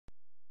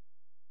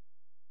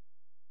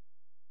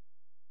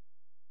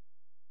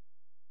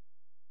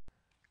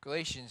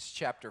Galatians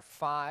chapter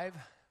 5,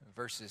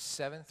 verses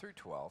 7 through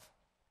 12.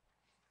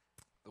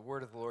 The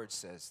word of the Lord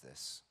says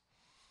this: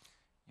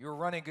 "You are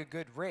running a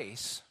good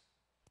race.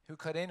 Who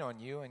cut in on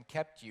you and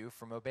kept you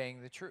from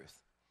obeying the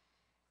truth?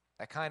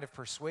 That kind of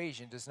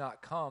persuasion does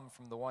not come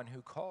from the one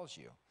who calls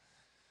you.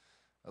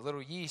 A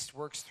little yeast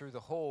works through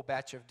the whole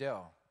batch of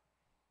dough.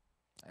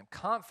 I'm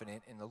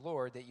confident in the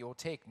Lord that you will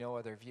take no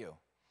other view.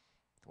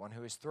 The one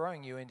who is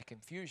throwing you into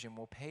confusion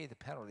will pay the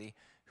penalty,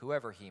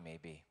 whoever he may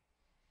be.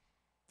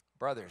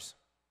 Brothers,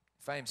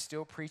 if I am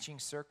still preaching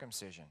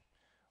circumcision,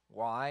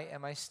 why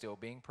am I still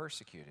being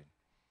persecuted?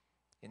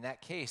 In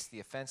that case, the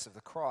offense of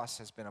the cross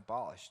has been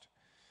abolished.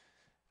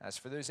 As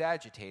for those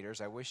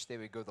agitators, I wish they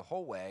would go the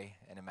whole way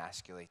and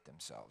emasculate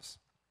themselves."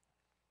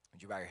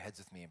 Would you bow your heads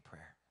with me in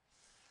prayer?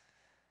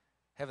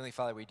 Heavenly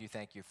Father, we do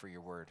thank you for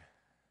your word.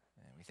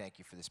 And we thank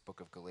you for this book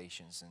of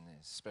Galatians, and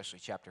especially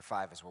chapter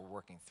 5 as we're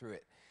working through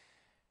it.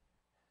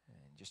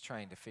 And just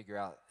trying to figure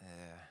out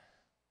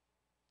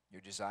your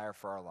desire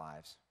for our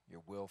lives, your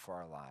will for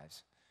our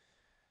lives,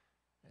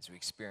 as we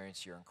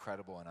experience your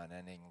incredible and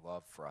unending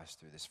love for us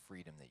through this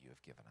freedom that you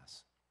have given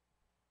us.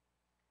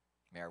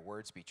 May our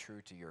words be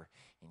true to your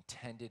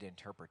intended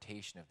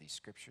interpretation of these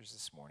scriptures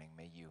this morning.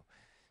 May you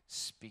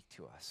speak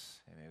to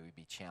us, and may we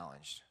be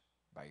challenged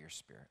by your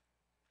Spirit.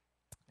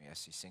 We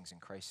ask these things in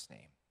Christ's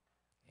name.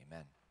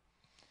 Amen.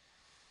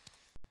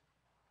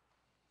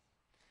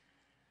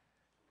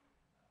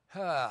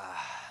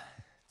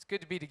 It's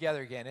good to be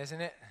together again,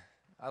 isn't it?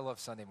 I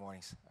love Sunday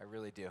mornings. I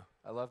really do.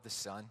 I love the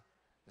sun.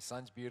 The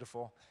sun's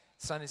beautiful.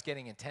 The sun is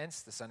getting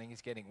intense. The sun is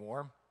getting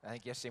warm. I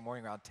think yesterday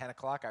morning around 10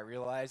 o'clock, I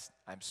realized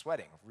I'm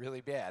sweating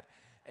really bad.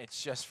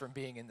 It's just from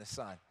being in the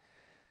sun.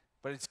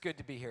 But it's good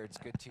to be here. It's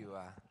good to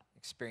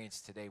experience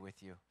today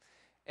with you.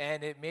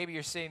 And maybe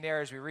you're sitting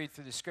there as we read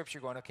through the scripture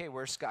going, okay,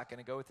 where's Scott going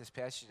to go with this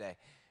passage today?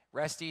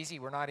 Rest easy.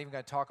 We're not even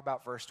going to talk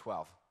about verse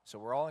 12. So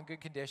we're all in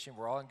good condition.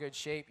 We're all in good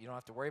shape. You don't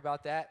have to worry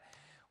about that.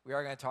 We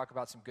are going to talk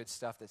about some good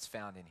stuff that's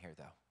found in here,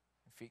 though.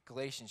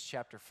 Galatians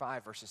chapter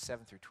 5, verses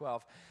 7 through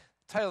 12.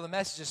 The title of the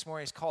message this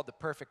morning is called The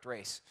Perfect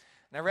Race.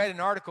 And I read an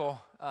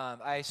article.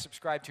 I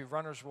subscribe to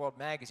Runner's World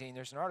magazine.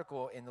 There's an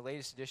article in the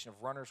latest edition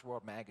of Runner's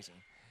World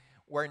magazine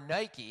where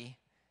Nike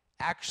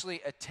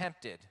actually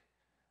attempted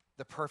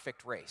the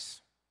perfect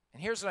race.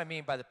 And here's what I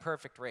mean by the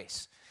perfect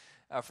race.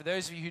 For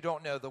those of you who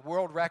don't know, the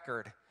world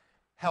record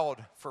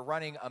held for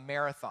running a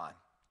marathon,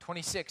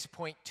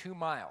 26.2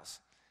 miles,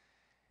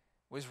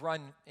 was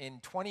run in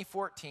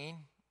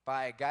 2014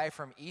 by a guy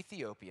from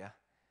Ethiopia.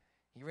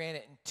 He ran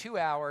it in 2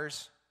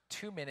 hours,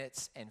 2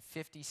 minutes, and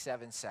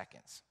 57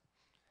 seconds.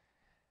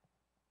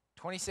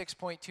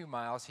 26.2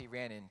 miles, he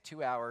ran in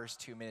 2 hours,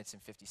 2 minutes,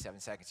 and 57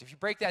 seconds. If you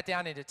break that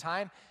down into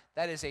time,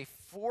 that is a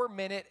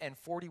 4-minute and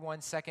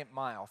 41-second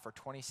mile for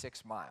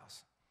 26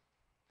 miles.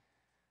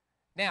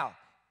 Now,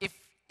 if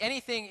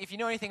you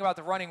know anything about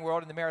the running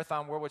world and the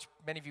marathon world, which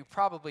many of you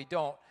probably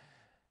don't,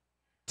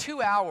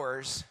 2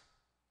 hours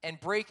and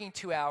breaking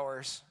 2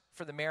 hours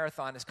for the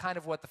marathon is kind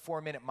of what the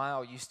 4-minute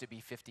mile used to be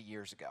 50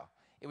 years ago.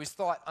 It was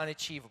thought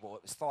unachievable.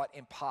 It was thought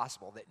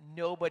impossible, that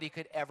nobody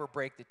could ever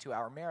break the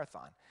 2-hour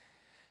marathon.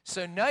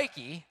 So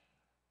Nike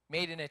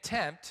made an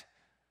attempt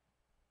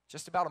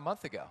just about a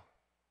month ago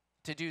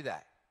to do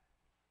that.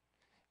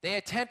 They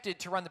attempted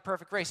to run the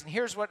perfect race, and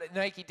here's what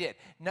Nike did.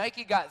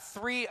 Nike got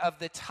 3 of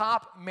the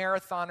top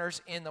marathoners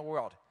in the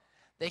world.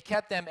 They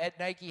kept them at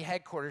Nike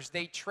headquarters.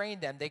 They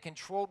trained them. They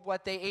controlled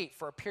what they ate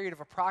for a period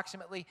of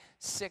approximately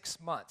 6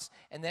 months.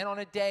 And then on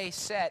a day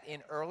set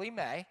in early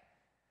May,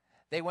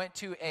 they went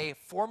to a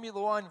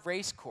Formula One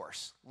race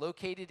course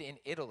located in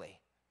Italy,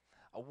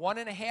 a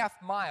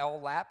 1.5-mile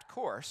lapped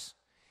course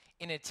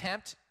in an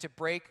attempt to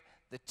break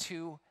the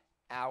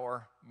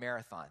 2-hour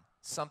marathon,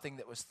 something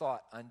that was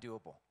thought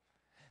undoable.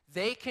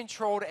 They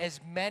controlled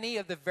as many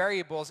of the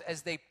variables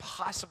as they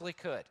possibly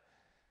could.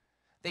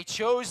 They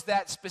chose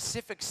that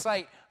specific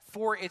site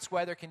for its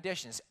weather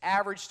conditions.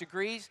 Average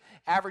degrees,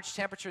 average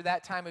temperature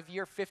that time of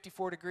year,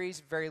 54 degrees,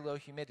 very low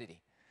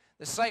humidity.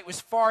 The site was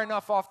far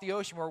enough off the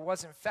ocean where it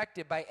wasn't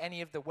affected by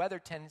any of the weather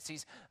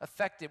tendencies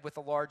affected with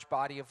a large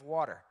body of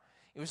water.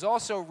 It was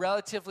also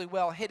relatively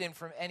well hidden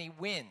from any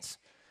winds.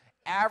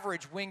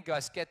 Average wind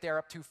gusts get there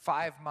up to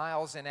 5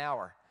 miles an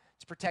hour.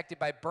 It's protected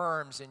by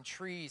berms and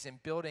trees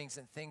and buildings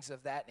and things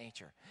of that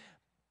nature.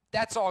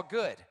 That's all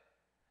good.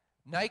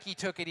 Nike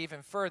took it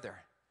even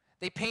further.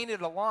 They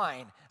painted a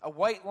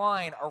white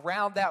line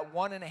around that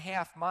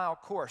 1.5-mile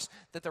course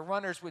that the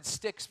runners would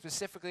stick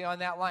specifically on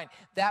that line.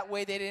 That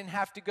way they didn't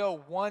have to go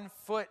 1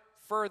 foot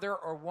further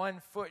or 1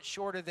 foot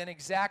shorter than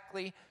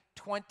exactly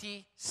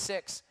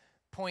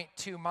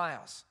 26.2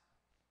 miles.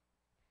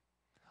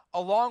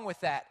 Along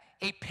with that,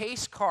 a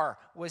pace car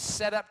was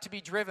set up to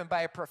be driven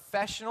by a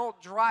professional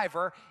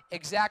driver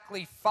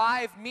exactly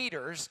 5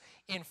 meters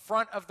in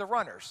front of the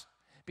runners.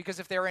 Because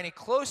if they were any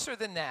closer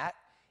than that,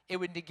 it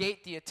would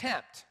negate the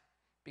attempt,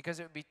 because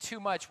it would be too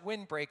much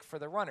windbreak for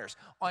the runners.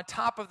 On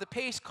top of the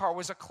pace car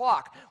was a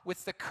clock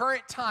with the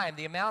current time,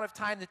 the amount of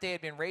time that they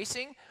had been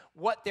racing,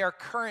 what their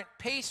current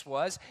pace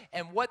was,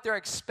 and what their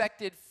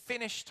expected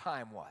finish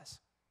time was.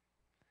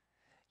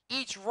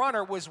 each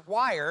runner was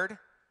wired.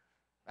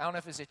 I don't know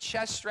if it was a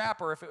chest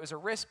strap or if it was a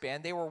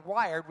wristband. They were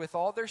wired with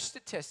all their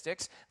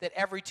statistics that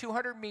every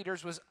 200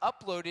 meters was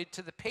uploaded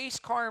to the pace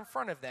car in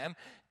front of them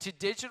to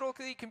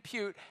digitally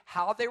compute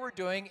how they were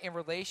doing in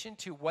relation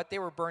to what they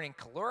were burning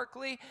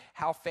calorically,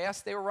 how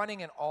fast they were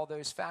running, and all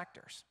those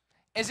factors.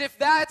 As if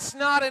that's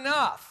not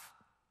enough,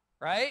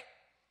 right?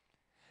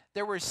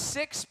 There were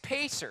 6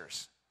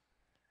 pacers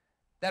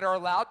that are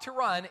allowed to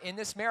run in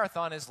this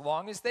marathon as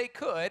long as they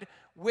could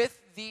with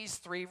these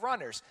 3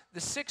 runners. The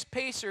 6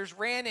 pacers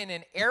ran in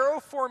an arrow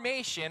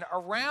formation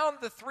around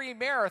the 3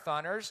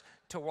 marathoners.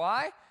 To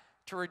why?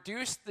 To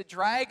reduce the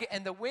drag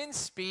and the wind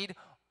speed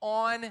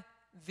on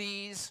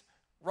these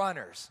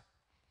runners.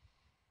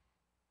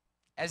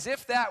 As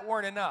if that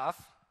weren't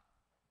enough,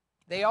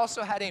 they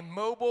also had a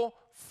mobile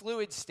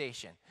fluid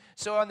station.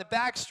 So on the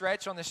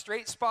backstretch, on the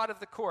straight spot of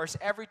the course,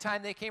 every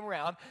time they came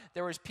around,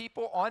 there was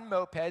people on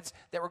mopeds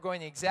that were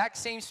going the exact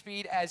same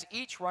speed as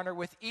each runner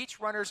with each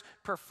runner's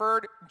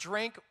preferred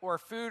drink or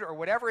food or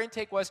whatever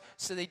intake was,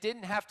 so they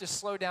didn't have to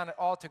slow down at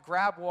all to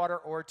grab water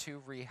or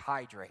to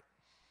rehydrate.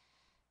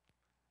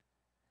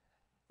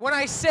 When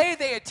I say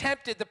they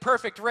attempted the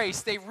perfect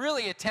race, they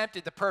really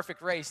attempted the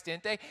perfect race,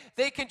 didn't they?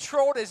 They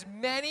controlled as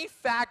many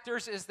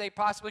factors as they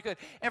possibly could.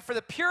 And for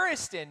the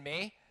purist in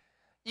me,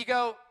 you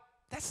go,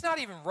 that's not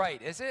even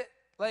right, is it?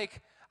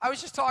 Like, I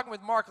was just talking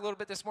with Mark a little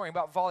bit this morning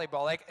about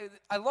volleyball. Like,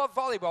 I love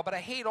volleyball, but I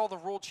hate all the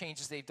rule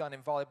changes they've done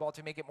in volleyball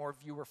to make it more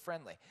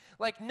viewer-friendly.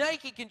 Like,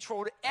 Nike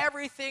controlled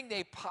everything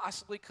they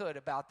possibly could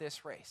about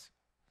this race.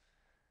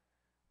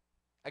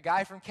 A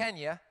guy from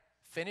Kenya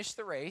finished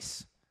the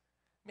race.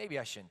 Maybe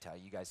I shouldn't tell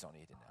you. You guys don't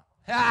need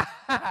to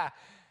know.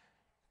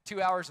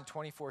 2 hours and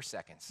 24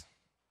 seconds.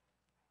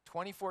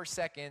 24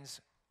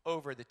 seconds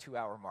over the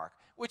 2-hour mark,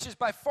 which is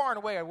by far and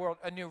away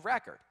a new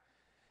record.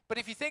 But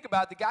if you think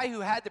about it, the guy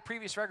who had the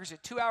previous records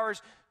at 2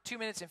 hours, 2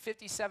 minutes, and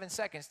 57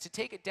 seconds, to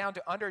take it down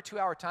to under a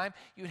 2-hour time,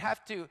 you would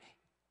have to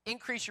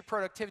increase your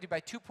productivity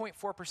by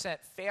 2.4%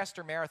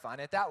 faster marathon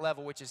at that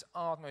level, which is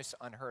almost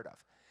unheard of.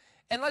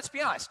 And let's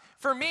be honest,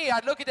 for me,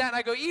 I'd look at that and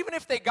I go, even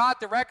if they got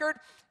the record,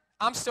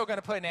 I'm still going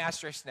to put an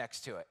asterisk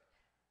next to it,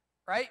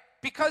 right?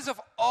 Because of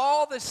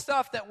all the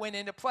stuff that went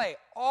into play,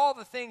 all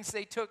the things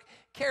they took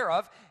care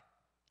of,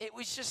 it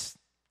was just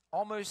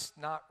almost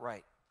not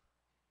right.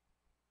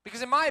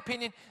 Because in my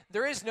opinion,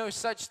 there is no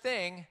such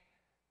thing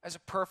as a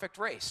perfect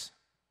race.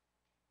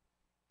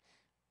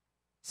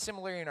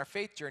 Similarly, in our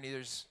faith journey,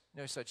 there's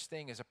no such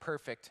thing as a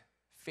perfect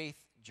faith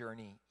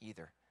journey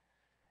either.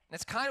 And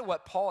that's kind of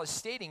what Paul is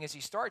stating as he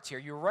starts here.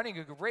 You're running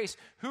a good race.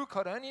 Who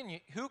cut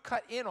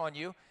in on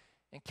you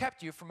and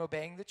kept you from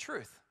obeying the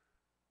truth?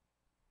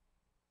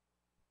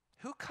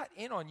 Who cut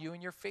in on you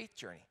in your faith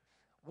journey?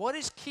 What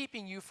is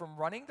keeping you from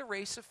running the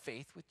race of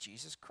faith with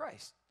Jesus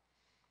Christ?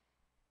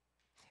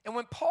 And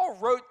when Paul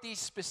wrote these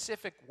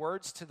specific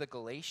words to the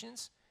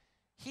Galatians,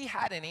 he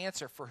had an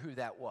answer for who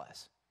that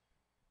was.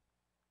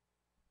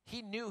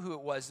 He knew who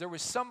it was. There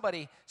was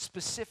somebody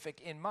specific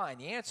in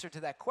mind. The answer to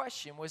that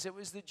question was it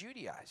was the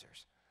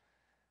Judaizers.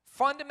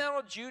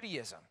 Fundamental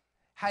Judaism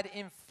had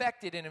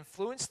infected and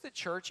influenced the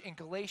church in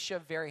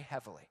Galatia very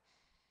heavily.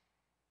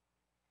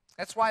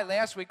 That's why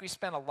last week we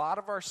spent a lot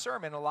of our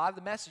sermon, a lot of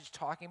the message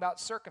talking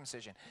about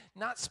circumcision.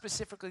 Not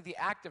specifically the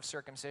act of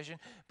circumcision,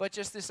 but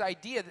just this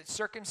idea that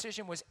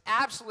circumcision was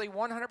absolutely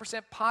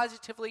 100%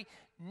 positively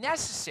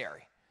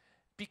necessary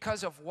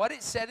because of what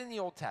it said in the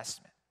Old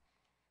Testament.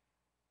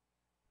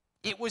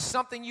 It was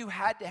something you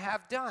had to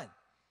have done.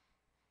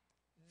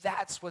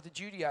 That's what the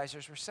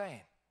Judaizers were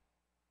saying.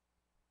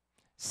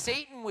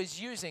 Satan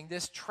was using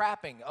this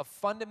trapping of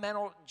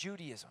fundamental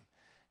Judaism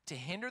to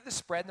hinder the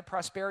spread and the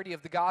prosperity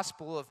of the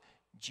gospel of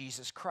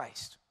Jesus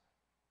Christ.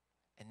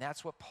 And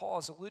that's what Paul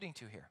is alluding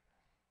to here.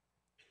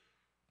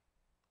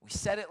 We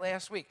said it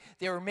last week.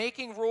 They were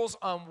making rules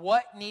on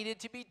what needed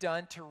to be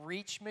done to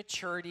reach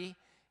maturity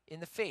in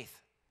the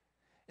faith.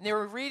 And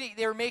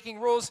they were making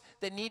rules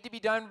that need to be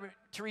done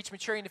to reach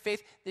maturity in the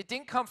faith that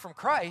didn't come from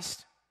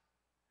Christ.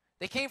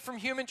 They came from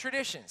human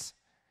traditions.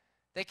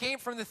 They came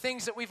from the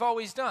things that we've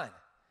always done.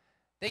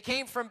 They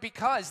came from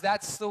because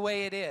that's the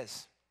way it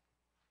is.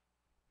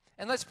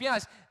 And let's be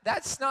honest,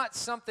 that's not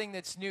something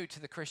that's new to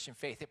the Christian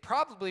faith. It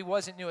probably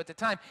wasn't new at the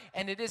time,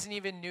 and it isn't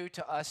even new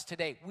to us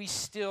today. We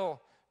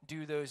still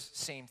do those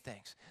same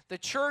things. The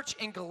church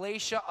in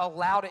Galatia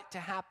allowed it to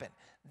happen.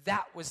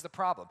 That was the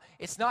problem.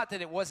 It's not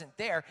that it wasn't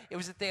there, it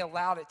was that they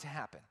allowed it to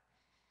happen.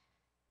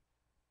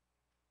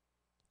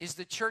 Is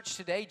the church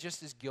today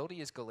just as guilty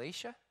as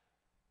Galatia?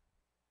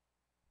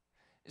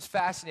 It's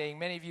fascinating.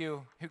 Many of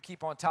you who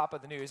keep on top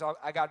of the news,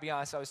 I got to be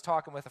honest, I was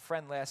talking with a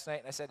friend last night,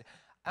 and I said,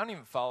 I don't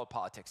even follow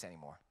politics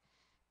anymore.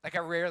 Like, I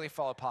rarely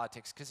follow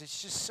politics because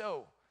it's just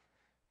so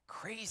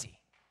crazy.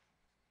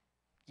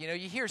 You know,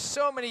 you hear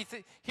so many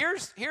things.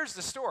 Here's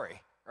the story,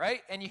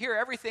 right? And you hear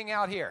everything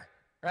out here,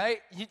 right?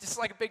 You just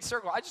like a big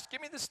circle. Give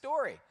me the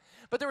story.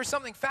 But there was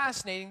something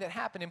fascinating that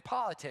happened in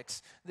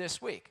politics this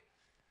week.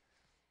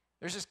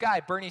 There's this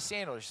guy, Bernie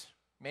Sanders.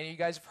 Many of you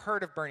guys have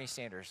heard of Bernie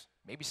Sanders.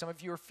 Maybe some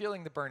of you are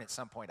feeling the burn at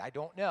some point. I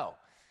don't know,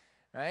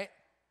 right?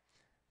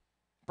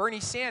 Bernie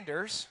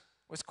Sanders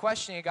was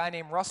questioning a guy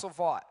named Russell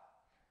Vought.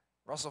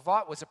 Russell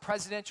Vought was a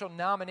presidential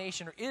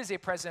nomination, or is a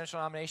presidential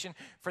nomination,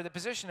 for the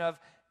position of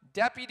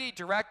Deputy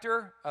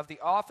Director of the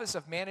Office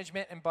of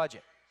Management and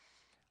Budget.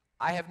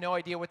 I have no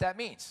idea what that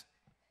means,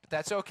 but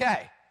that's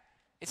okay.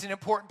 It's an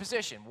important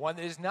position, one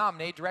that is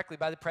nominated directly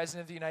by the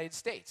President of the United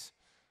States.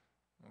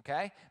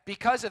 Okay?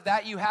 Because of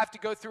that, you have to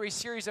go through a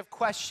series of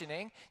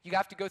questioning. You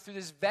have to go through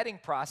this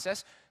vetting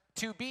process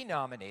to be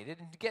nominated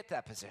and to get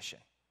that position.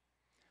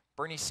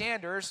 Bernie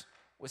Sanders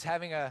was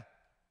having an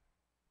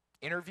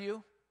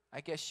interview,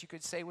 I guess you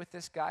could say, with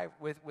this guy,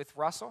 with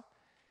Russell.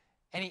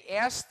 And he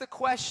asked the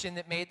question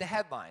that made the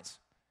headlines.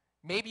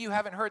 Maybe you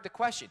haven't heard the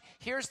question.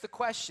 Here's the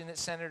question that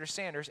Senator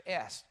Sanders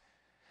asked.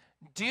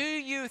 Do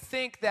you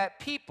think that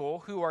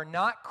people who are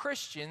not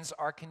Christians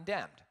are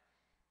condemned?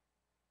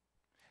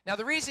 Now,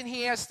 the reason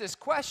he asked this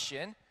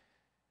question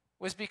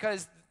was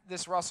because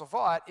this Russell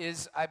Vought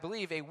is, I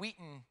believe, a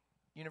Wheaton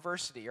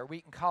University or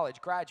Wheaton College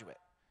graduate.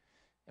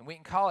 And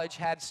Wheaton College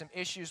had some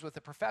issues with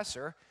the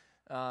professor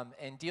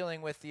and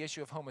dealing with the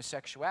issue of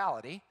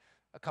homosexuality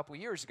a couple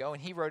years ago,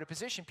 and he wrote a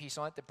position piece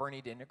on it that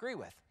Bernie didn't agree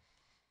with.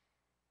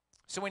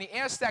 So when he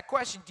asked that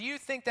question, do you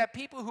think that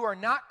people who are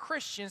not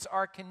Christians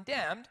are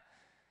condemned?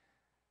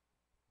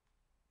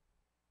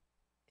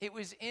 It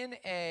was in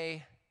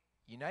a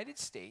United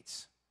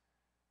States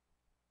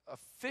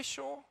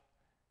official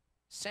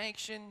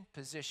sanctioned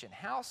position,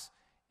 House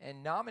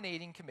and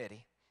nominating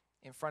committee,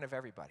 in front of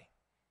everybody.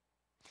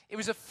 It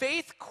was a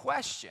faith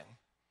question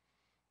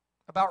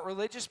about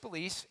religious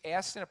beliefs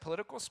asked in a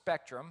political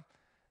spectrum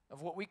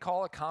of what we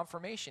call a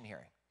confirmation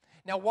hearing.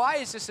 Now, why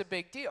is this a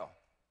big deal?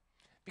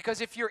 Because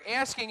if you're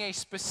asking a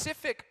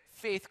specific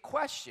faith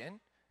question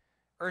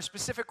or a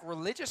specific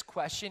religious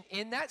question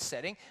in that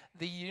setting,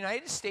 the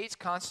United States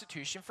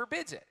Constitution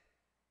forbids it.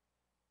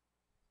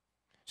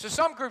 So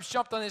some groups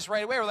jumped on this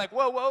right away. We're like,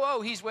 whoa, whoa,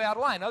 whoa, he's way out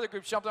of line. Other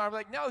groups jumped on it and were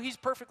like, no, he's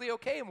perfectly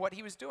okay in what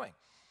he was doing.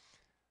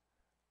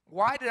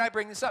 Why did I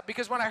bring this up?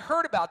 Because when I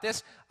heard about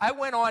this, I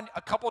went on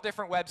a couple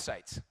different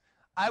websites.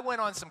 I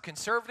went on some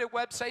conservative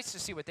websites to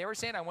see what they were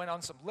saying. I went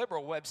on some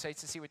liberal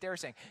websites to see what they were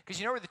saying. Because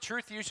you know where the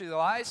truth usually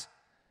lies?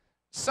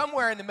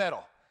 Somewhere in the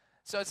middle.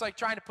 So it's like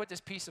trying to put this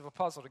piece of a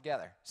puzzle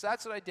together. So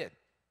that's what I did.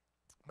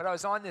 But I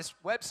was on this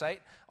website,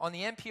 on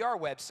the NPR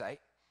website,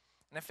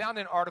 and I found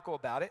an article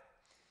about it.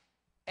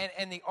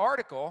 And the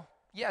article,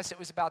 yes, it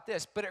was about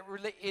this, but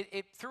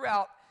it threw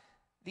out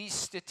these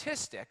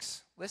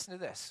statistics. Listen to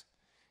this.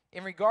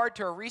 In regard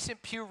to a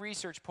recent Pew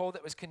Research poll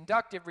that was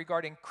conducted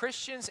regarding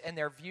Christians and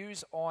their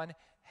views on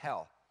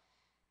hell.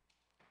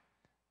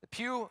 The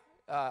Pew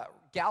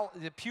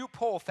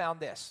poll found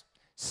this.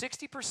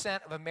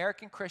 60% of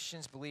American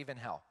Christians believe in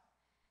hell.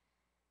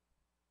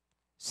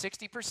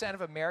 60%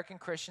 of American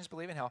Christians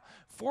believe in hell.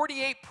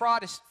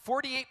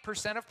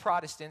 48% of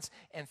Protestants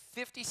and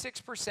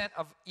 56%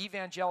 of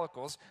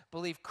evangelicals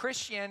believe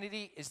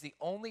Christianity is the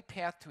only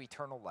path to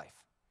eternal life.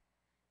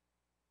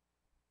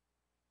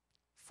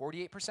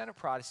 48% of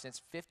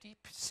Protestants,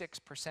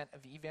 56%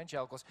 of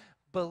evangelicals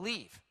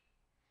believe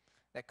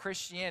that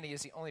Christianity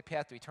is the only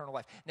path to eternal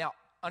life. Now,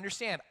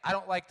 understand, I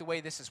don't like the way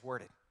this is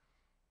worded,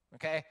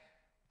 okay?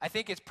 I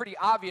think it's pretty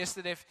obvious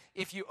that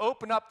if you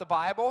open up the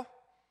Bible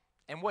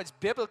and what's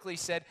biblically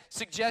said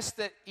suggests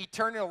that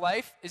eternal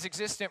life is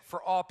existent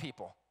for all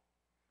people.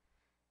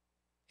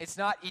 It's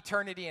not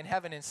eternity in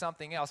heaven and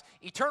something else.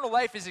 Eternal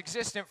life is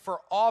existent for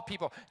all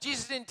people.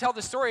 Jesus didn't tell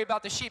the story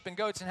about the sheep and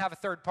goats and have a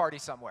third party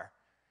somewhere.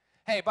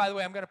 Hey, by the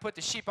way, I'm going to put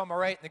the sheep on my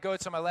right and the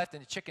goats on my left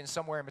and the chickens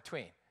somewhere in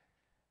between,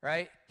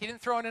 right? He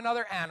didn't throw in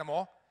another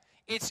animal.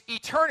 It's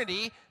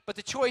eternity, but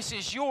the choice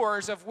is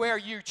yours of where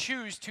you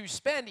choose to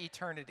spend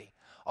eternity.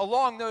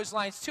 Along those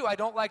lines, too, I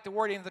don't like the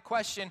wording of the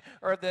question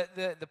or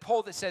the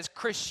poll that says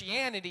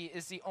Christianity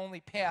is the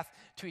only path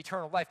to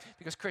eternal life,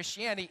 because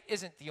Christianity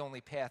isn't the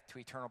only path to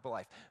eternal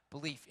life.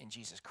 Belief in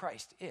Jesus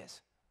Christ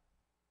is.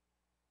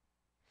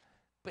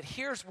 But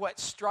here's what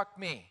struck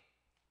me.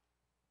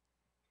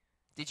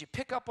 Did you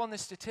pick up on the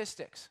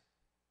statistics?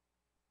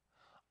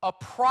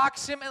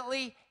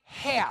 Approximately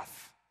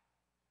half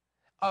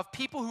of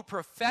people who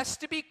profess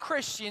to be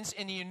Christians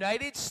in the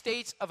United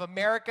States of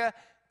America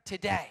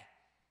today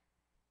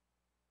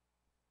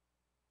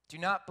do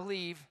not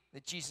believe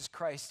that Jesus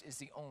Christ is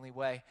the only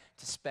way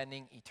to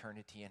spending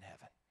eternity in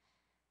heaven.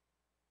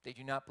 They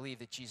do not believe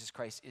that Jesus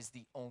Christ is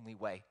the only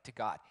way to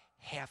God.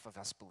 Half of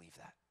us believe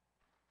that.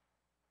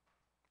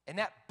 And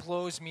that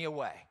blows me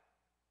away.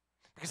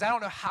 Because I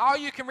don't know how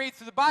you can read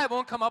through the Bible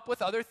and come up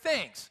with other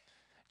things.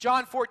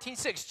 John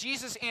 14:6,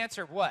 Jesus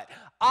answered what?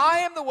 I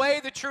am the way,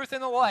 the truth,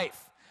 and the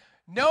life.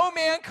 No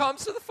man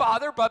comes to the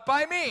Father but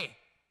by me.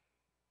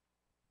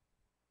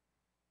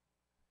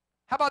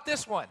 How about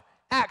this one?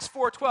 Acts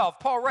 4:12,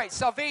 Paul writes,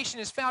 salvation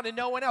is found in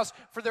no one else,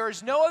 for there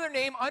is no other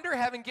name under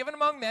heaven given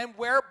among men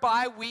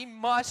whereby we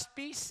must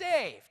be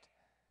saved.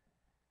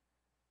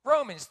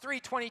 Romans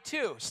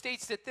 3:22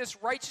 states that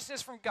this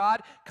righteousness from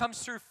God comes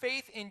through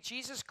faith in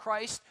Jesus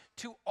Christ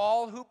to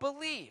all who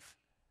believe.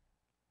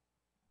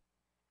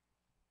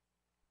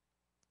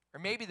 Or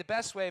maybe the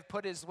best way of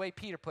put it is the way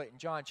Peter put it in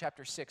John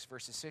chapter 6,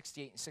 verses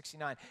 68 and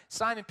 69.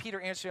 Simon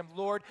Peter answered him,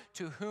 Lord,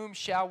 to whom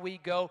shall we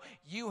go?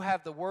 You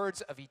have the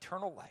words of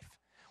eternal life.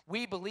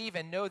 We believe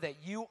and know that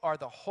you are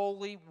the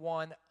Holy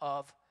One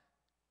of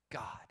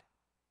God.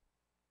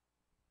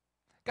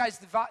 Guys,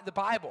 the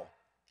Bible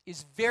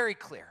is very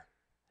clear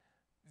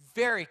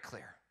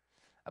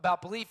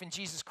about belief in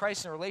Jesus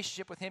Christ and a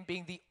relationship with him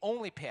being the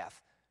only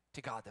path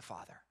to God the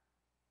Father.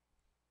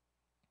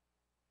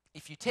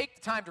 If you take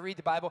the time to read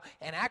the Bible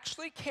and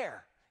actually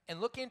care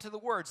and look into the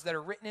words that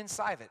are written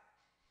inside of it,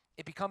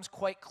 it becomes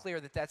quite clear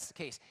that that's the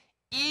case,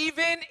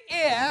 even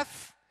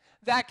if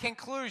that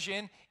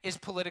conclusion is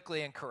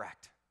politically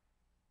incorrect.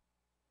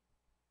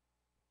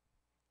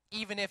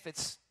 Even if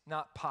it's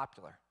not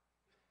popular.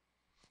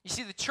 You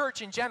see, the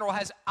church in general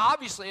has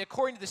obviously,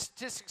 according to the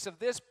statistics of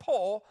this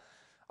poll,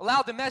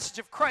 allowed the message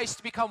of Christ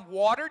to become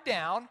watered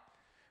down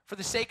for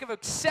the sake of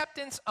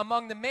acceptance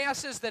among the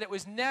masses that it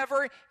was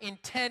never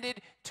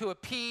intended to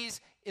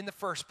appease in the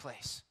first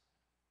place.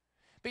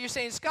 But you're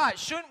saying, Scott,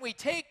 shouldn't we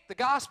take the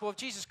gospel of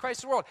Jesus Christ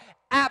to the world?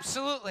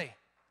 Absolutely.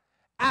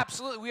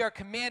 Absolutely. We are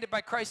commanded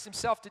by Christ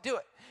himself to do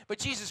it. But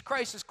Jesus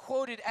Christ is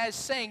quoted as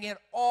saying in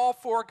all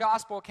four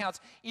gospel accounts,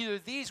 either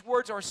these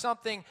words or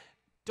something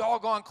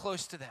doggone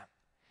close to them.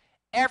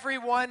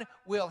 Everyone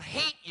will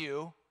hate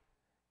you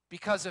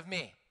because of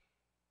me.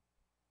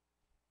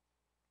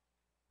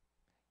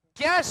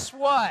 Guess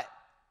what?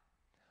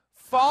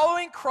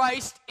 Following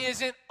Christ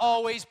isn't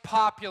always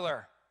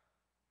popular.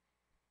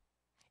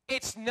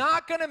 It's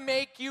not going to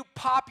make you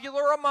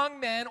popular among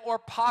men or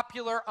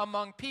popular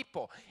among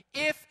people.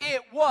 If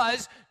it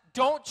was,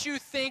 don't you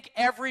think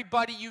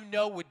everybody you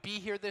know would be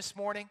here this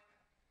morning?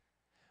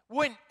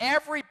 Wouldn't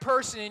every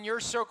person in your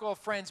circle of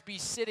friends be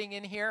sitting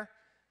in here?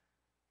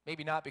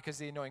 Maybe not because of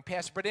the annoying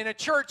pastor, but in a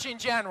church in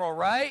general,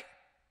 right?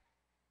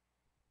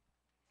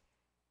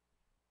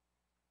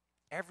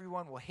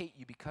 Everyone will hate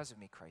you because of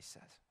me, Christ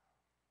says.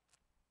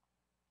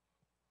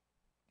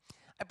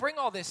 I bring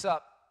all this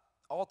up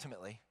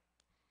ultimately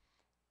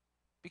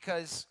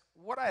because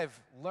what I've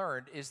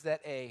learned is that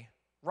a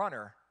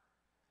runner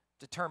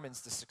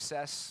determines the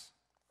success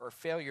or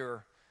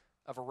failure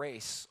of a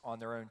race on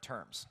their own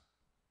terms.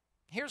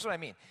 Here's what I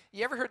mean.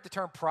 You ever heard the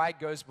term pride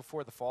goes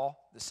before the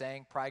fall? The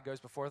saying, pride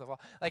goes before the fall?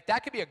 Like,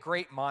 that could be a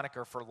great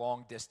moniker for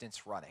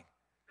long-distance running.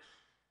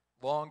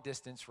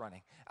 Long-distance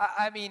running.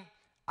 I mean,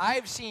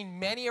 I've seen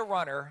many a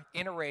runner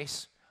in a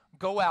race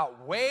go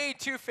out way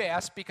too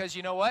fast because,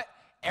 you know what?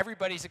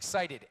 Everybody's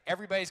excited.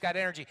 Everybody's got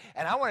energy.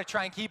 And I want to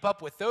try and keep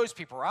up with those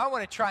people. Or I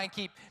want to try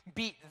and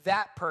beat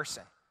that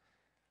person.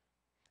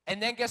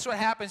 And then guess what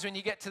happens when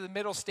you get to the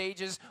middle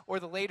stages or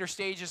the later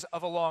stages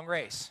of a long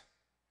race?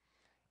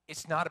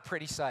 It's not a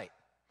pretty sight.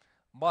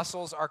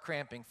 Muscles are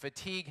cramping.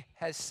 Fatigue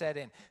has set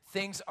in.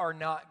 Things are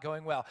not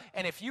going well.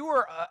 And if you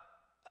were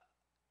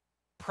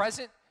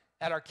present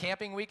at our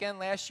camping weekend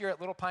last year at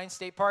Little Pine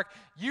State Park,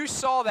 you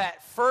saw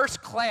that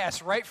first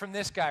class right from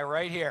this guy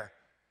right here.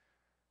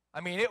 I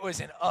mean, it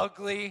was an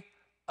ugly,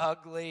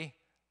 ugly,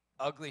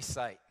 ugly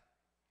sight.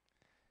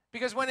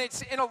 Because when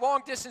it's in a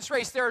long-distance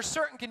race, there are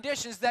certain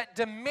conditions that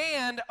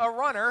demand a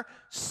runner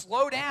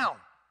slow down.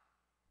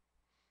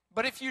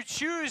 But if you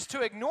choose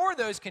to ignore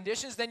those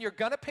conditions, then you're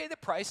going to pay the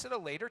price at a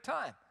later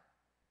time.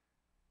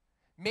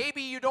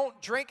 Maybe you don't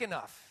drink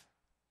enough.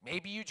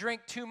 Maybe you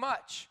drink too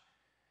much.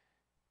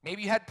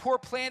 Maybe you had poor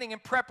planning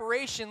and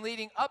preparation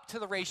leading up to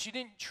the race. You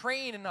didn't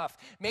train enough.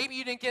 Maybe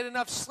you didn't get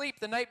enough sleep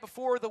the night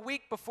before or the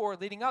week before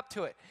leading up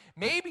to it.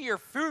 Maybe your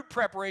food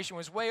preparation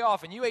was way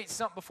off and you ate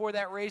something before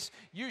that race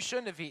you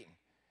shouldn't have eaten.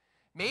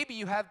 Maybe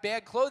you have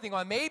bad clothing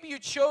on. Maybe you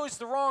chose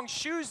the wrong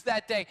shoes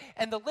that day,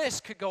 and the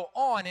list could go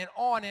on and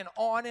on and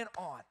on and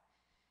on.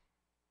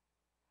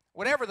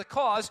 Whatever the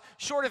cause,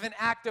 short of an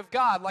act of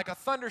God, like a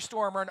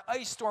thunderstorm or an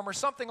ice storm or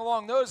something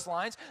along those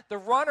lines, the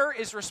runner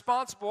is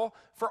responsible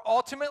for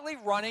ultimately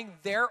running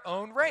their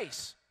own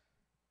race.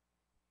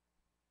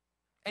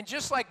 And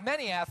just like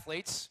many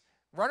athletes,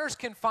 runners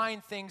can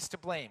find things to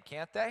blame,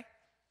 can't they?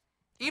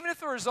 Even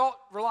if the result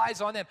relies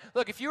on them.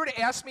 Look, if you were to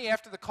ask me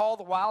after the Call of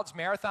the Wilds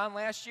marathon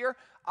last year,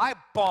 I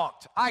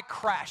bonked, I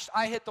crashed,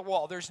 I hit the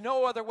wall. There's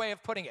no other way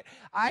of putting it.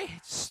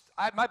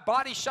 My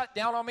body shut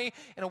down on me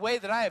in a way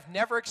that I have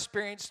never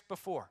experienced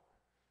before.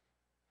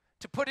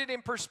 To put it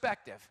in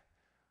perspective,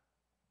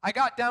 I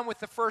got done with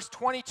the first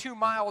 22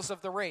 miles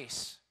of the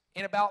race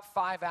in about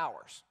 5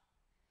 hours.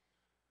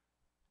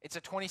 It's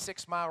a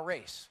 26-mile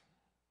race.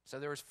 So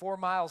there was 4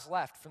 miles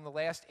left from the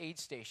last aid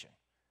station.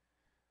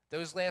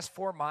 Those last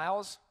 4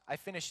 miles, I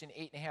finished in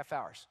 8.5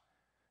 hours.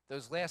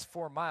 Those last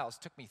 4 miles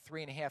took me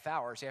 3.5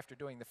 hours after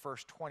doing the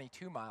first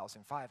 22 miles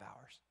in 5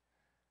 hours.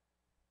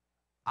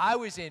 I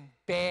was in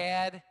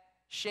bad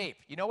shape.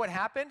 You know what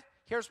happened?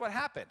 Here's what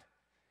happened.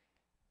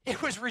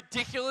 It was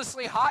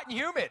ridiculously hot and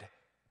humid.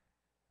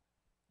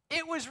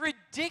 It was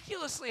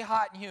ridiculously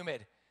hot and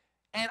humid.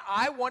 And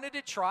I wanted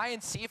to try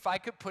and see if I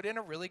could put in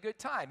a really good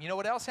time. You know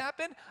what else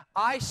happened?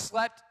 I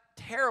slept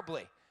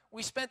terribly.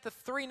 We spent the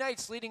 3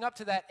 nights leading up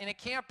to that in a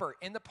camper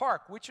in the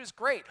park, which was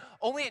great.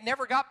 Only it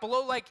never got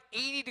below like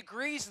 80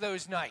 degrees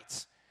those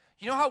nights.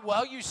 You know how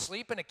well you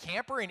sleep in a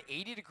camper in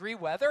 80-degree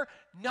weather?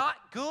 Not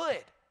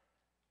good.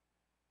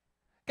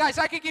 Guys,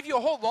 I could give you a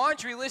whole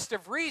laundry list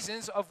of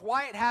reasons of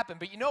why it happened,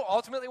 but you know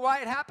ultimately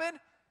why it happened?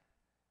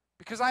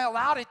 Because I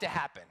allowed it to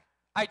happen.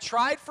 I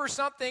tried for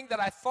something that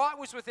I thought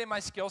was within my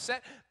skill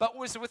set, but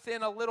was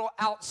within a little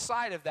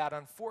outside of that,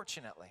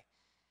 unfortunately.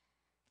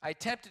 I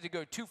attempted to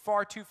go too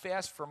far, too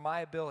fast for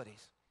my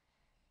abilities.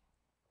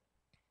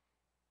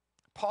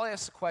 Paul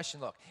asks the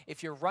question, look,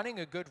 if you're running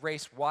a good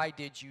race, why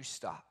did you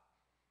stop?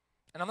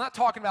 And I'm not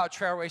talking about a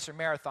trail race or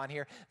marathon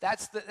here.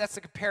 That's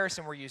the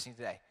comparison we're using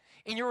today.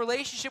 In your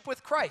relationship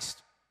with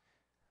Christ,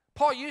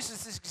 Paul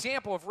uses this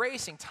example of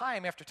racing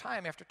time after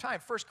time after time.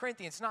 1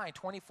 Corinthians 9,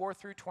 24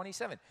 through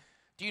 27.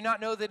 Do you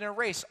not know that in a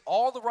race,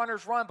 all the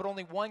runners run, but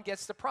only one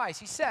gets the prize?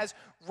 He says,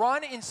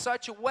 run in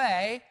such a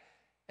way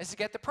as to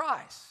get the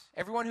prize.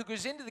 Everyone who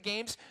goes into the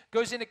games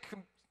goes in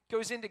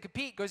to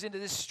compete, goes into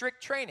this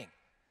strict training.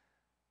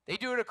 They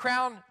do it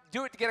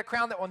to get a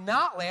crown that will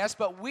not last,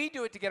 but we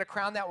do it to get a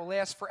crown that will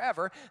last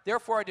forever.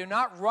 Therefore, I do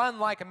not run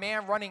like a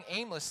man running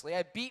aimlessly.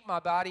 I beat my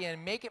body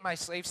and make it my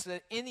slave so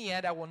that in the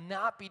end I will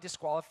not be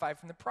disqualified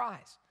from the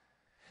prize.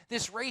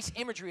 This race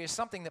imagery is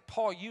something that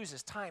Paul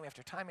uses time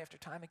after time after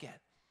time again.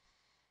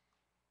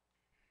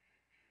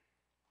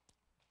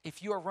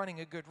 If you are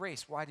running a good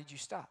race, why did you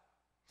stop?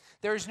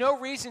 There is no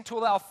reason to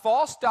allow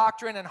false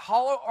doctrine and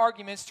hollow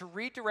arguments to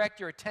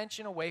redirect your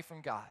attention away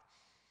from God.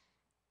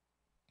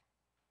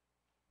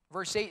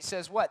 Verse 8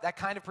 says what? That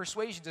kind of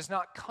persuasion does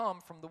not come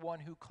from the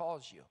one who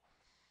calls you.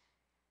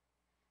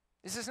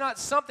 This is not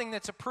something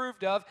that's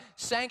approved of,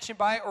 sanctioned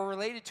by, or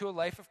related to a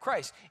life of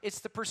Christ. It's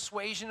the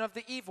persuasion of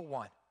the evil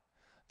one,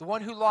 the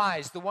one who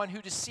lies, the one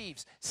who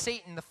deceives,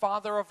 Satan, the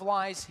father of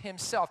lies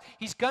himself.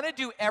 He's going to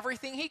do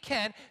everything he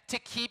can to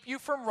keep you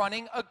from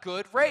running a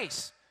good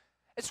race.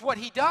 It's what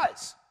he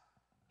does.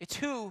 It's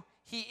who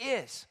he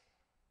is.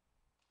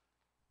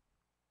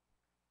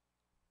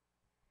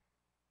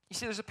 You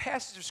see, there's a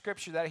passage of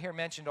Scripture that I hear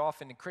mentioned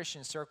often in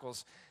Christian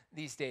circles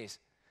these days.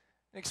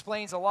 It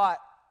explains a lot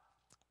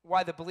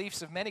why the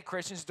beliefs of many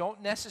Christians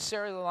don't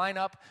necessarily line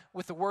up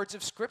with the words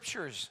of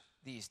Scriptures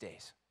these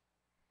days.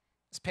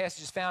 This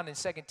passage is found in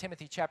 2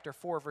 Timothy chapter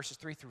 4, verses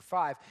 3 through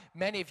 5.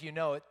 Many of you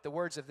know it. The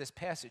words of this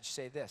passage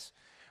say this: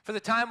 "For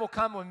the time will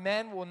come when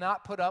men will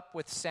not put up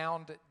with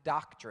sound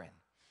doctrine.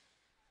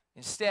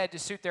 Instead, to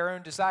suit their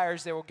own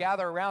desires, they will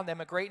gather around them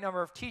a great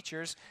number of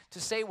teachers to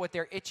say what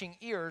their itching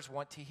ears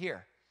want to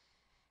hear.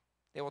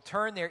 They will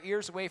turn their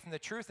ears away from the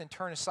truth and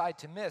turn aside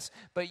to myths.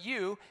 But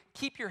you,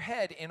 keep your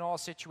head in all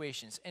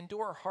situations,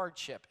 endure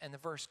hardship." And the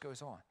verse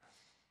goes on.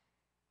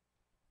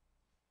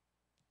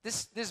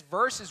 This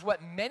verse is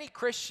what many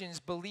Christians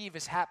believe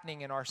is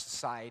happening in our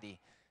society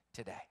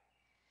today.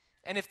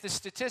 And if the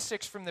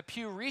statistics from the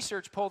Pew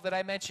Research poll that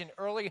I mentioned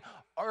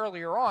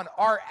earlier on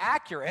are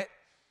accurate,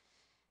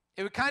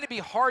 it would kind of be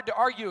hard to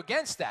argue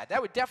against that.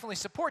 That would definitely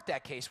support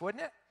that case,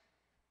 wouldn't it?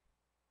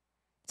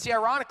 See,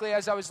 ironically,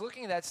 as I was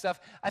looking at that stuff,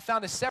 I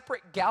found a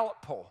separate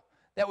Gallup poll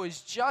that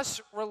was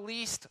just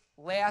released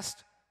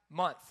last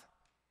month.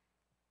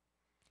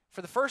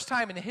 For the first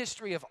time in the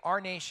history of our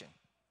nation,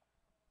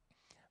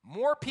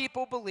 more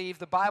people believe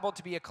the Bible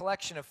to be a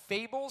collection of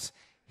fables,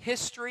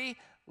 history,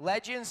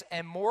 legends,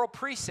 and moral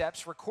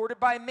precepts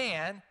recorded by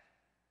man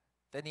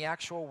than the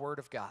actual Word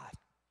of God.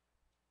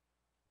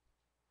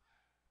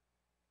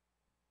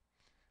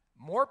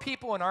 More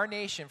people in our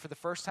nation, for the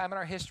first time in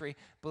our history,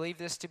 believe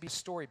this to be a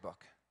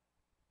storybook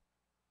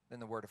than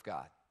the Word of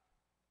God.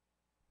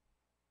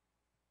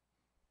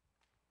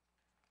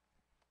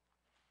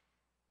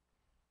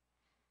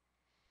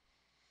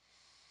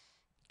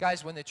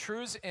 Guys, when the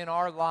truths in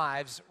our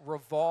lives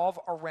revolve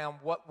around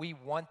what we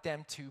want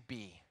them to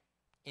be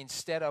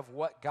instead of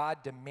what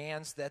God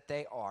demands that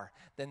they are,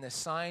 then the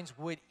signs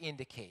would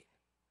indicate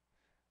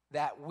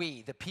that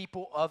we, the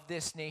people of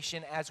this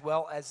nation, as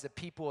well as the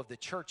people of the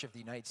Church of the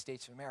United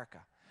States of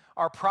America,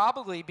 are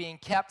probably being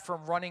kept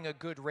from running a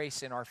good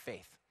race in our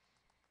faith.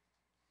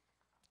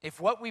 If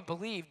what we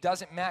believe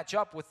doesn't match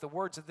up with the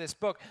words of this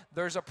book,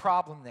 there's a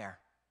problem there.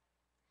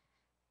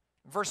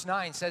 Verse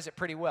 9 says it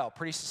pretty well,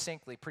 pretty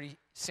succinctly, pretty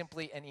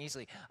simply and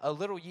easily. A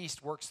little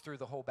yeast works through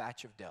the whole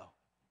batch of dough.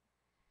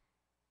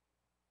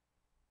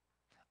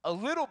 A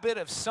little bit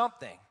of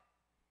something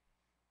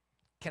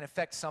can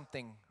affect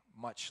something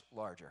much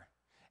larger.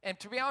 And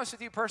to be honest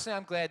with you personally,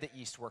 I'm glad that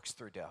yeast works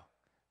through dough.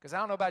 Because I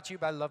don't know about you,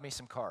 but I love me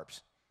some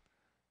carbs.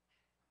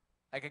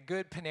 Like a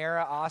good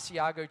Panera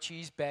Asiago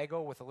cheese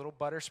bagel with a little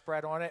butter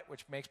spread on it,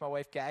 which makes my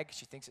wife gag because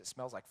she thinks it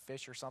smells like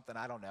fish or something.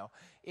 I don't know.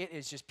 It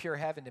is just pure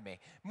heaven to me.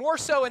 More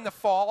so in the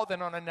fall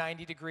than on a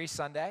 90-degree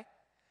Sunday,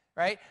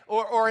 right?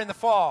 Or in the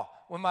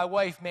fall when my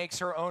wife makes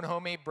her own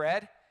homemade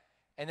bread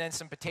and then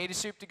some potato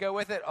soup to go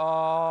with it.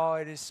 Oh,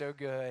 it is so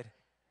good.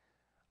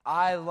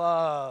 I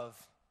love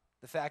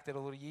the fact that a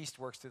little yeast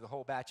works through the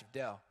whole batch of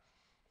dough.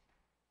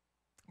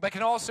 But it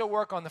can also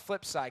work on the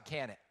flip side,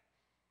 can it?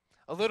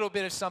 A little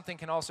bit of something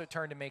can also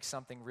turn to make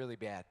something really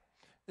bad.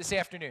 this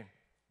afternoon,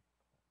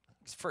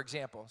 for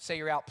example, say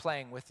you're out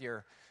playing with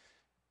your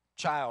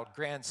child,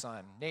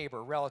 grandson,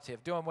 neighbor,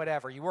 relative, doing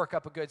whatever. You work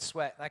up a good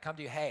sweat, and I come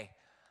to you, hey,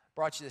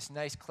 brought you this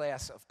nice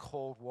glass of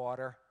cold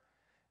water.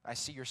 I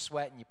see you're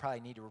sweating. You probably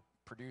need to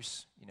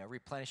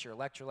replenish your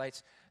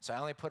electrolytes. So I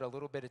only put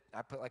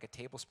I put like a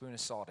tablespoon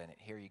of salt in it.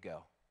 Here you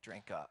go.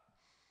 Drink up.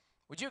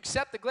 Would you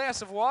accept the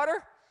glass of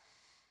water?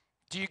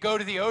 Do you go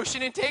to the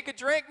ocean and take a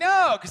drink?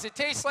 No, because it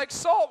tastes like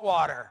salt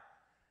water,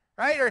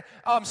 right?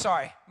 I'm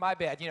sorry, my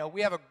bad.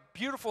 We have a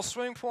beautiful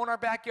swimming pool in our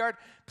backyard.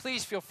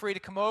 Please feel free to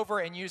come over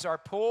and use our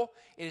pool.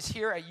 It is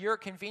here at your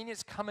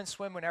convenience. Come and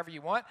swim whenever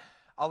you want.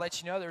 I'll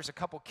let you know there's a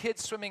couple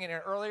kids swimming in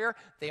it earlier.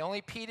 They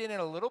only peed in it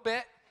a little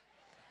bit.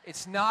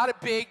 It's not a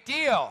big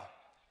deal.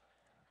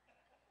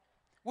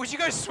 Would you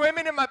go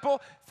swimming in my pool?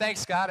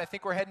 Thanks, God. I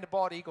think we're heading to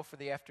Bald Eagle for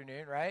the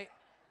afternoon, right?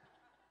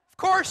 Of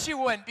course you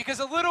wouldn't, because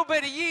a little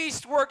bit of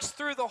yeast works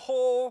through the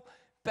whole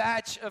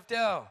batch of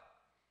dough.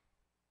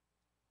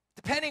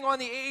 Depending on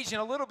the age,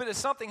 and a little bit of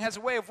something has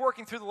a way of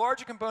working through the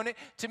larger component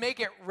to make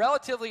it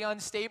relatively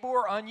unstable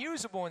or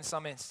unusable in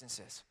some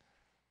instances.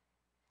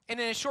 And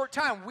in a short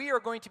time, we are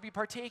going to be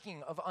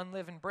partaking of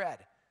unleavened bread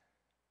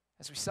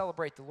as we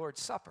celebrate the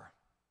Lord's Supper.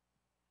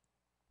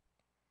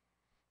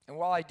 And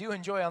while I do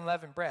enjoy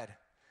unleavened bread,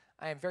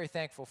 I am very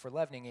thankful for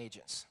leavening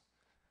agents,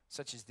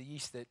 such as the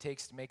yeast that it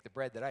takes to make the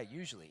bread that I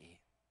usually eat.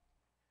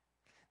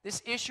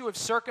 This issue of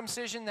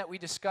circumcision that we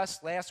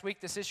discussed last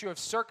week, this issue of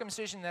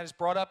circumcision that is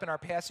brought up in our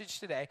passage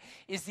today,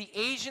 is the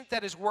agent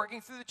that is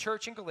working through the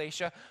church in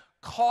Galatia,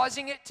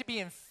 causing it to be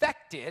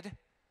infected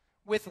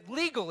with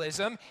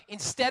legalism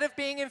instead of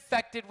being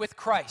infected with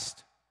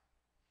Christ.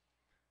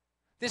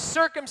 This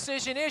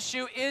circumcision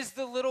issue is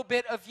the little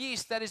bit of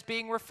yeast that is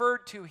being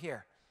referred to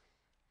here.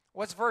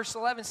 What's verse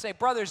 11 say?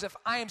 Brothers, if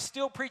I am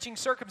still preaching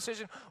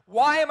circumcision,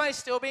 why am I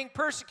still being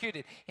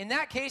persecuted? In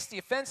that case, the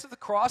offense of the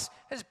cross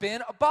has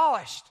been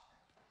abolished.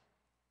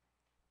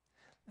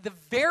 The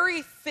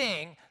very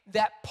thing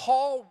that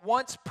Paul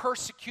once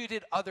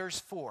persecuted others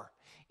for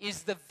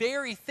is the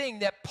very thing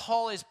that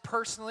Paul is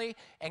personally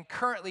and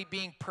currently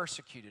being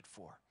persecuted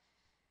for.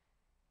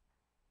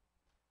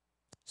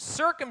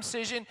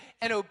 Circumcision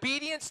and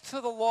obedience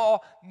to the law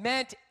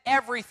meant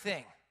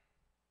everything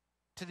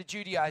to the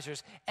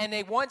Judaizers, and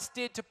they once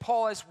did to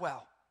Paul as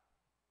well,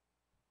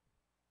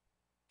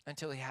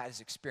 until he had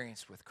his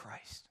experience with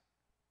Christ.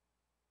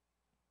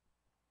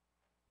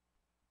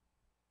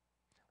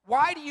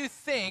 Why do you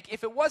think,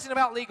 if it wasn't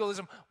about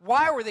legalism,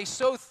 why were they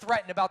so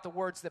threatened about the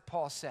words that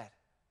Paul said?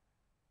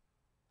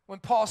 When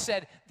Paul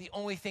said, the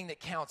only thing that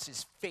counts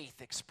is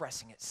faith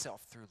expressing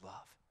itself through love.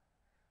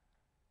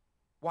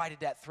 Why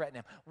did that threaten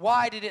him?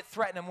 Why did it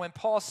threaten him when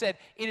Paul said,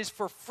 it is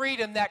for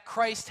freedom that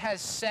Christ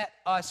has set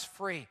us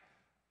free?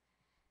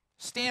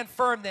 Stand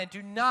firm then.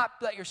 Do not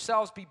let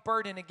yourselves be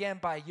burdened again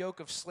by a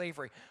yoke of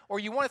slavery. Or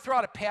you want to throw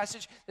out a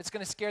passage that's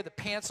going to scare the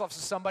pants off of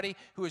somebody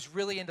who is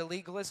really into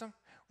legalism?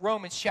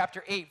 Romans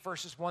chapter 8,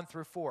 verses 1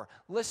 through 4.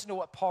 Listen to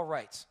what Paul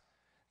writes.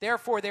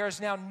 Therefore, there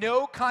is now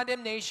no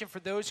condemnation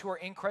for those who are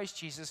in Christ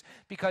Jesus,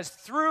 because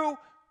through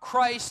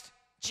Christ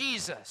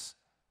Jesus,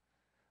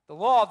 the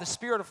law of the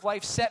Spirit of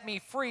life set me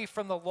free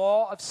from the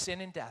law of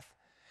sin and death.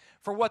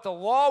 For what the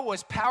law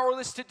was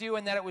powerless to do,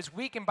 and that it was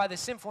weakened by the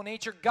sinful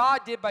nature, God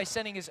did by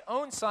sending his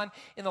own Son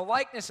in the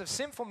likeness of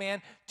sinful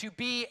man to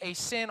be a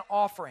sin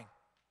offering.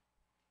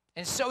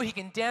 And so he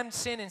condemned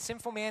sin and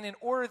sinful man in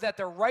order that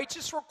the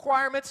righteous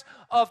requirements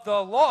of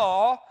the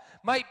law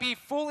might be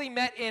fully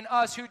met in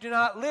us who do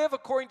not live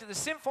according to the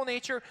sinful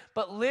nature,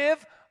 but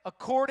live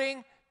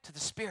according to the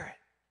Spirit.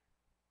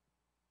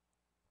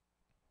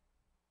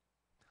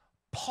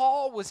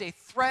 Paul was a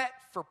threat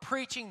for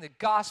preaching the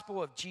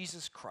gospel of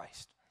Jesus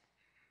Christ.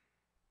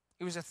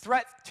 It was a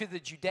threat to the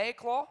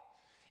Judaic law,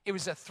 it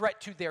was a threat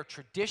to their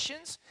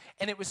traditions,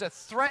 and it was a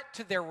threat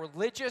to their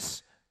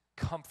religious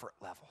comfort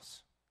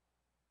levels.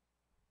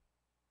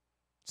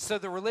 So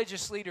the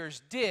religious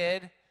leaders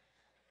did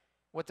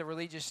what the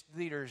religious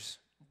leaders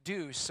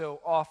do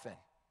so often,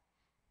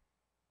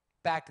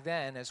 back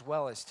then as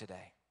well as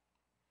today.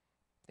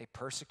 They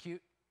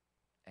persecute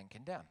and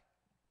condemn.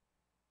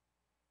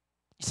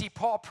 You see,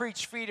 Paul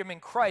preached freedom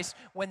in Christ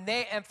when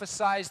they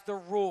emphasized the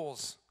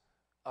rules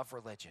of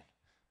religion.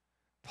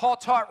 Paul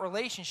taught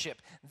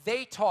relationship.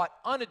 They taught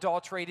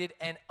unadulterated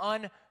and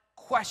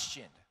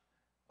unquestioned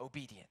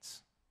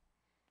obedience.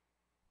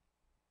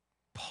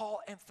 Paul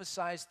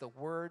emphasized the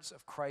words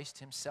of Christ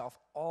himself.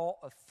 All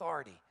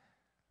authority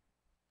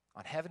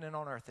on heaven and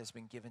on earth has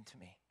been given to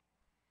me.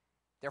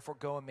 Therefore,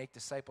 go and make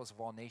disciples of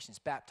all nations,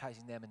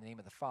 baptizing them in the name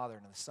of the Father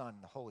and of the Son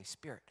and the Holy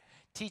Spirit,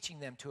 teaching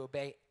them to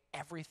obey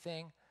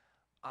everything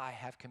I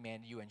have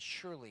commanded you, and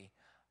surely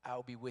I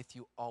will be with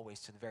you always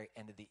to the very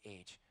end of the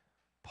age.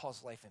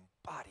 Paul's life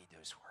embodied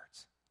those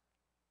words.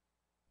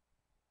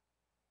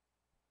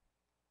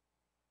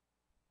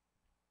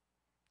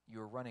 You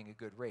are running a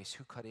good race.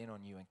 Who cut in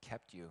on you and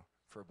kept you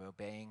from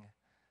obeying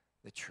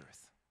the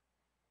truth?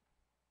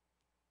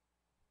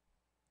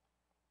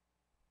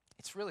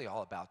 It's really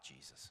all about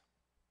Jesus.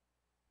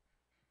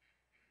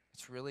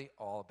 It's really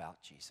all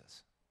about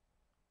Jesus.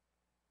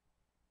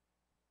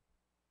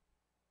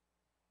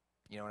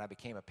 When I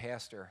became a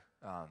pastor,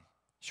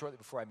 shortly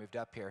before I moved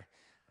up here,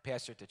 the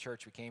pastor at the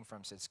church we came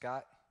from said,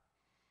 Scott,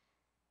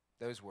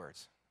 those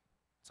words,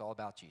 it's all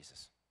about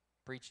Jesus.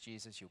 Preach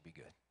Jesus, you'll be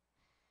good.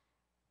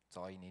 That's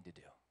all you need to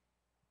do.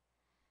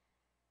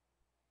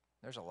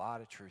 There's a lot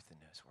of truth in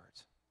those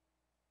words.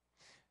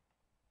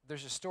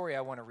 There's a story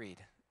I want to read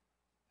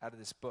out of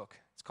this book.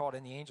 It's called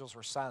And the Angels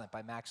Were Silent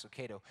by Max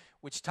Lucado,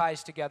 which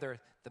ties together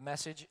the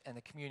message and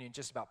the communion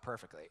just about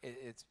perfectly.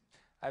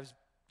 I've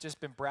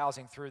just been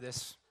browsing through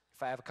this.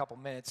 If I have a couple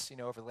minutes,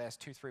 over the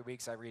last 2-3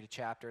 weeks, I read a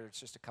chapter. It's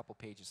just a couple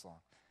pages long.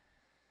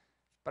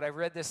 But I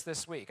read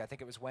this week. I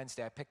think it was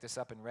Wednesday. I picked this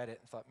up and read it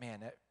and thought, man,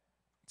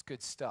 it's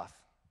good stuff.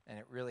 And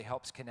it really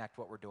helps connect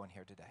what we're doing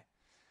here today.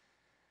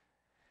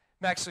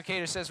 Max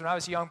Lucado says, when I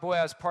was a young boy,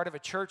 I was part of a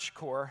church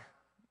corps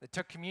that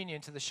took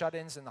communion to the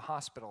shut-ins and the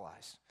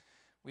hospitalized.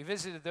 We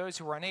visited those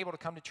who were unable to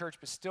come to church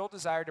but still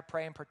desired to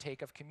pray and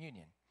partake of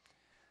communion.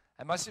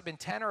 I must have been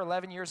 10 or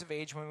 11 years of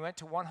age when we went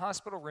to one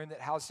hospital room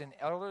that housed an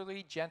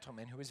elderly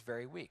gentleman who was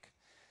very weak.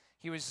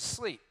 He was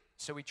asleep,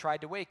 so we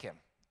tried to wake him.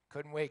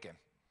 Couldn't wake him.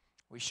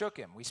 We shook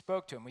him. We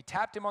spoke to him. We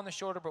tapped him on the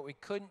shoulder, but we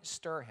couldn't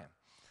stir him.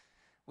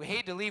 We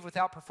hated to leave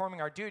without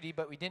performing our duty,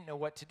 but we didn't know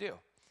what to do.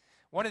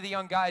 One of the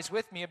young guys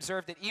with me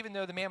observed that even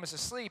though the man was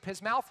asleep,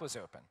 his mouth was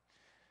open.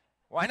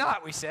 Why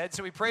not, we said.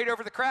 So we prayed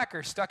over the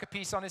cracker, stuck a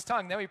piece on his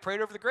tongue. Then we prayed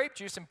over the grape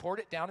juice and poured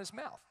it down his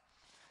mouth.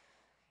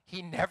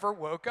 He never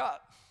woke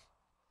up.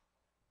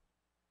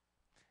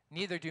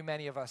 Neither do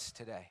many of us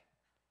today.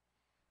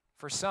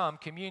 For some,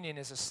 communion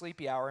is a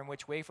sleepy hour in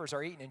which wafers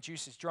are eaten and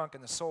juice is drunk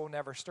and the soul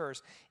never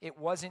stirs. It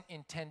wasn't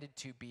intended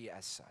to be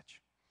as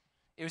such.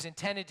 It was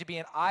intended to be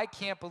an I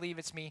can't believe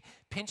it's me,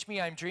 pinch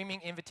me, I'm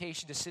dreaming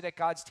invitation to sit at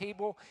God's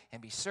table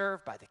and be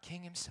served by the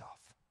King himself.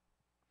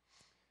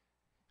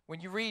 When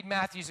you read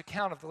Matthew's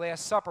account of the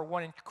Last Supper,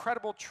 one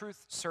incredible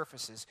truth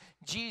surfaces.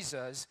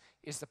 Jesus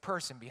is the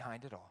person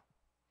behind it all.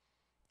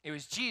 It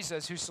was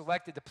Jesus who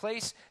selected the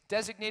place,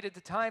 designated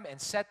the time, and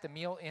set the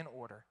meal in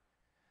order.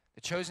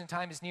 The chosen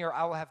time is near.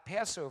 I will have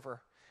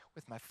Passover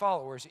with my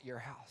followers at your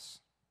house.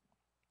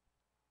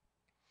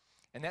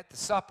 And at the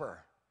supper,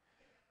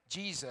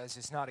 Jesus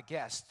is not a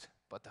guest,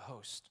 but the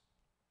host.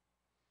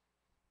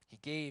 He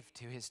gave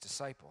to his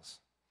disciples.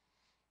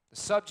 The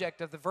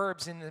subject of the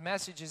verbs in the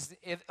messages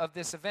of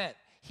this event,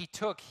 he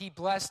took, he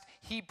blessed,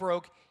 he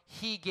broke,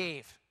 he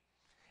gave.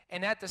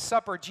 And at the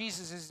supper,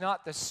 Jesus is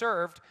not the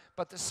served,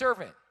 but the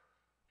servant.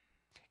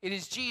 It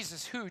is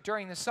Jesus who,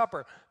 during the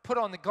supper, put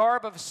on the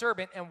garb of a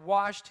servant and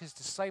washed his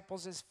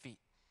disciples' feet.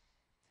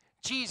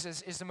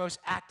 Jesus is the most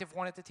active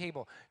one at the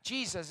table.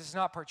 Jesus is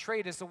not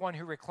portrayed as the one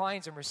who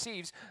reclines and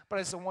receives, but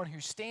as the one who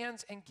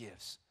stands and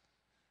gives.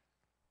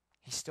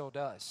 He still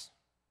does.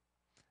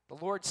 The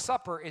Lord's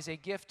Supper is a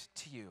gift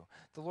to you.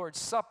 The Lord's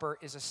Supper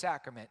is a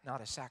sacrament,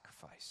 not a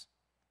sacrifice.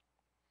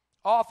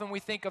 Often we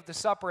think of the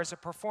supper as a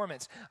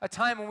performance, a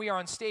time when we are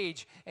on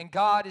stage and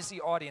God is the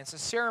audience, a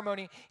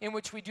ceremony in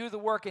which we do the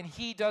work and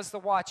he does the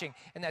watching,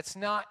 and that's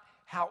not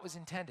how it was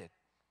intended.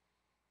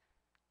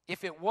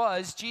 If it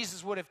was,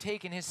 Jesus would have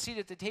taken his seat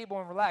at the table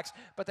and relaxed,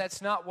 but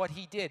that's not what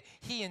he did.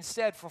 He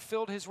instead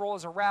fulfilled his role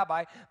as a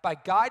rabbi by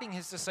guiding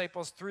his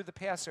disciples through the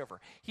Passover.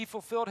 He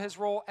fulfilled his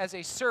role as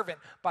a servant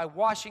by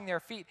washing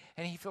their feet,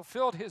 and he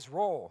fulfilled his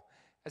role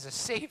as a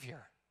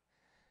savior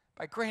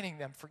by granting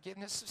them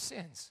forgiveness of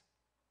sins.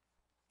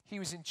 He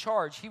was in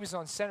charge. He was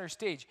on center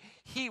stage.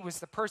 He was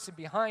the person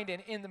behind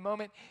and in the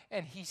moment,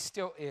 and he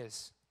still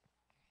is.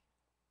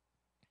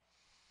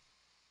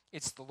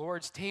 It's the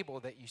Lord's table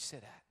that you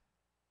sit at.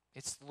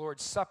 It's the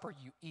Lord's Supper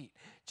you eat.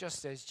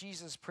 Just as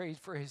Jesus prayed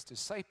for his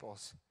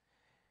disciples,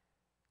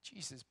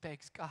 Jesus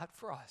begs God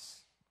for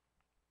us.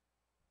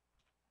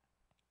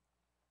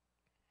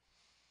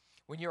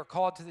 When you are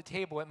called to the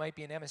table, it might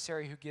be an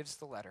emissary who gives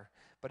the letter,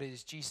 but it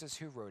is Jesus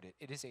who wrote it.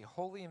 It is a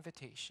holy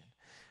invitation,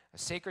 a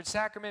sacred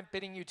sacrament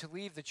bidding you to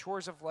leave the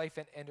chores of life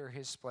and enter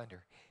his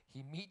splendor.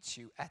 He meets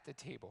you at the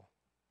table.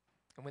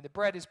 And when the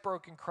bread is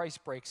broken,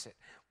 Christ breaks it.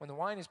 When the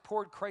wine is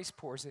poured, Christ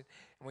pours it.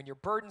 And when your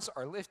burdens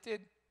are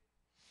lifted,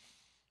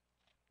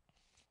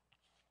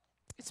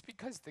 it's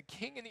because the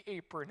King in the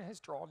apron has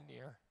drawn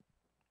near.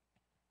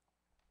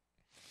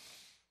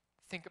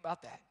 Think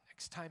about that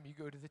next time you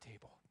go to the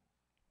table.